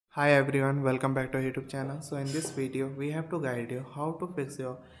Hi everyone, welcome back to our YouTube channel. So in this video, we have to guide you how to fix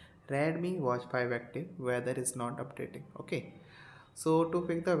your Redmi Watch 5 Active weather is not updating. Okay. So to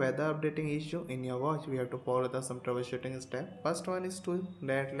fix the weather updating issue in your watch, we have to follow some troubleshooting steps. First one is to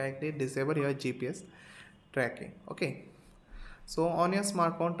disable your GPS tracking. Okay. So on your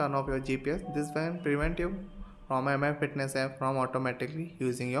smartphone, turn off your GPS. This will prevent you from MI Fitness app from automatically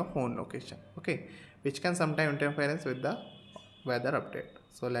using your phone location. Okay, which can sometimes interference with the weather update.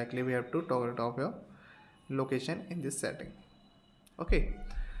 So likely we have to toggle off your location in this setting. Okay.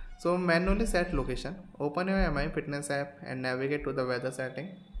 So manually set location. Open your MI Fitness app and navigate to the weather setting.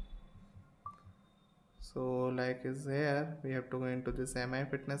 So like is here, we have to go into this MI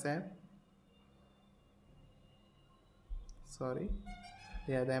Fitness app. Sorry.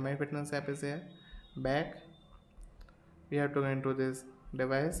 Yeah, the MI Fitness app is here. Back. We have to go into this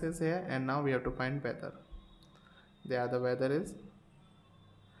device is here, and now we have to find weather. There the weather is,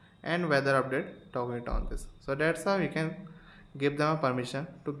 and weather update, toggle it on this. So that's how you can give them a permission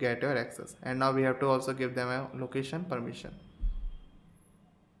to get your access. And now we have to also give them a location permission.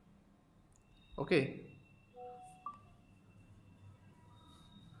 Okay.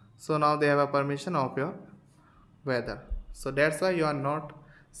 So now they have a permission of your weather. So that's why you are not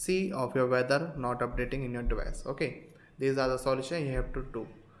see of your weather not updating in your device. Okay. These are the solutions you have to do.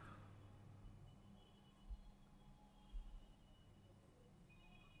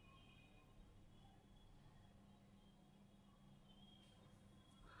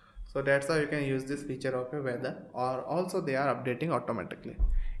 So that's how you can use this feature of your weather, or also they are updating automatically.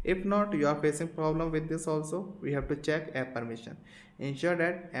 If not, you are facing problem with this also, we have to check app permission. Ensure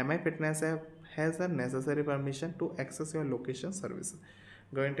that MI Fitness app has the necessary permission to access your location service.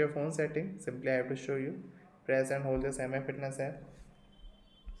 Go into your phone setting, simply I have to show you. Press and hold this MI Fitness app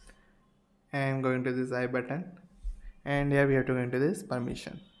and go into this I button, and here we have to go into this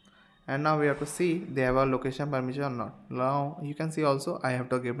permission. And now we have to see they have a location permission or not. Now you can see also I have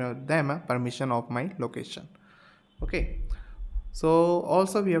to give them a permission of my location. Okay. So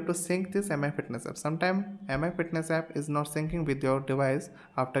also we have to sync this MI Fitness app. Sometimes MI Fitness app is not syncing with your device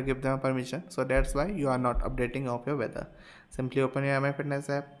after give them a permission. So that's why you are not updating of your weather. Simply open your MI Fitness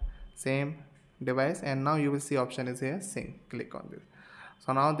app, same device, and now you will see option is here sync. Click on this.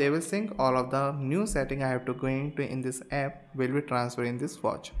 So now they will sync all of the new setting I have to go into in this app will be transferred in this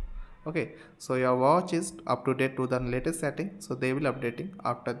watch. Okay, so your watch is up to date to the latest setting, so they will updating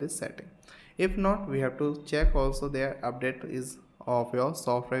after this setting. If not, we have to check also their update is of your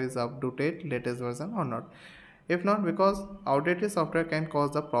software is up to date latest version or not. If not, because outdated software can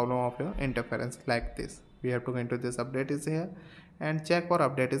cause the problem of your interference like this. We have to go into this update is here and check for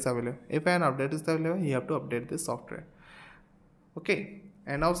update is available. If an update is available, you have to update this software. Okay,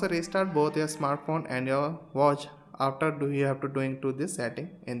 and also restart both your smartphone and your watch after you have to doing to this setting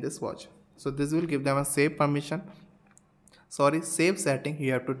in this watch. So this will give them a save permission, save setting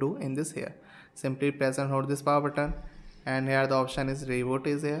you have to do in this here. Simply press and hold this power button, and here the option is reboot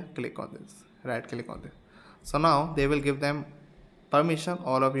is here. Click on this, right click on this. So now they will give them permission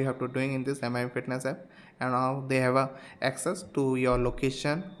all of you have to doing in this MI Fitness app, and now they have a access to your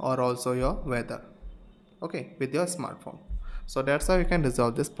location or also your weather, okay, with your smartphone. So that's how you can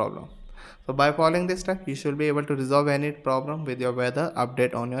resolve this problem. So by following this step, you should be able to resolve any problem with your weather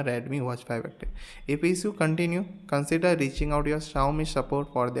update on your Redmi Watch 5 Active. If issue continue, consider reaching out your Xiaomi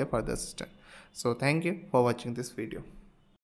support for their further assistance. So thank you for watching this video.